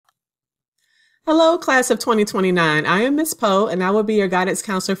Hello, class of 2029. I am Miss Powe, and I will be your guidance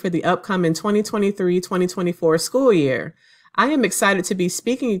counselor for the upcoming 2023-2024 school year. I am excited to be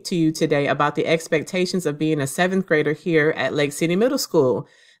speaking to you today about the expectations of being a seventh grader here at Lake City Middle School.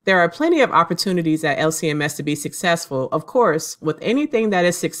 There are plenty of opportunities at LCMS to be successful. Of course, with anything that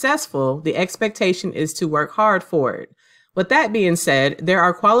is successful, the expectation is to work hard for it. With that being said, there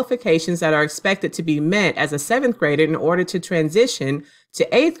are qualifications that are expected to be met as a seventh grader in order to transition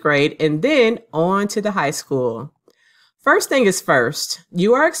to eighth grade and then on to the high school. First thing is first,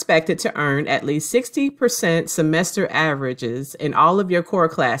 you are expected to earn at least 60% semester averages in all of your core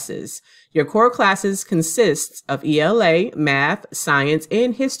classes. Your core classes consist of ELA, math, science,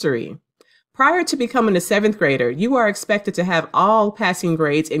 and history. Prior to becoming a seventh grader, you are expected to have all passing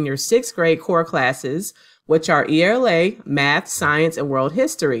grades in your sixth grade core classes, which are ELA, math, science, and world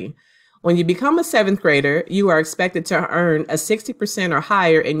history. When you become a seventh grader, you are expected to earn a 60% or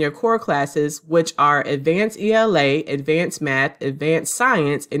higher in your core classes, which are advanced ELA, advanced math, advanced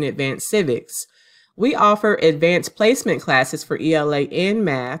science, and advanced civics. We offer advanced placement classes for ELA and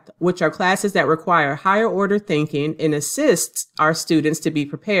math, which are classes that require higher order thinking and assist our students to be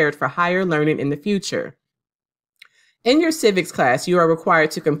prepared for higher learning in the future. In your civics class, you are required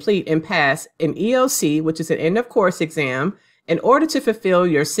to complete and pass an EOC, which is an end of course exam, in order to fulfill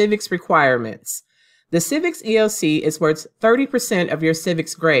your civics requirements. The civics EOC is worth 30% of your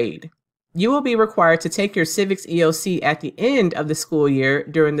civics grade. You will be required to take your civics EOC at the end of the school year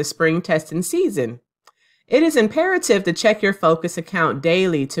during the spring testing season. It is imperative to check your focus account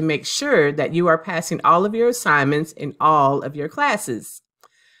daily to make sure that you are passing all of your assignments in all of your classes.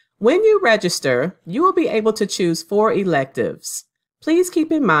 When you register, you will be able to choose 4 electives. Please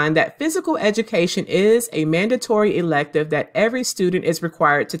keep in mind that physical education is a mandatory elective that every student is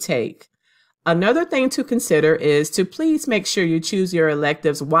required to take. Another thing to consider is to please make sure you choose your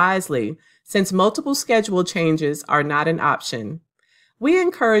electives wisely, since multiple schedule changes are not an option. We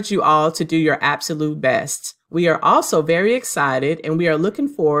encourage you all to do your absolute best. We are also very excited and we are looking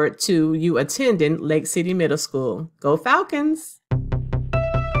forward to you attending Lake City Middle School. Go Falcons!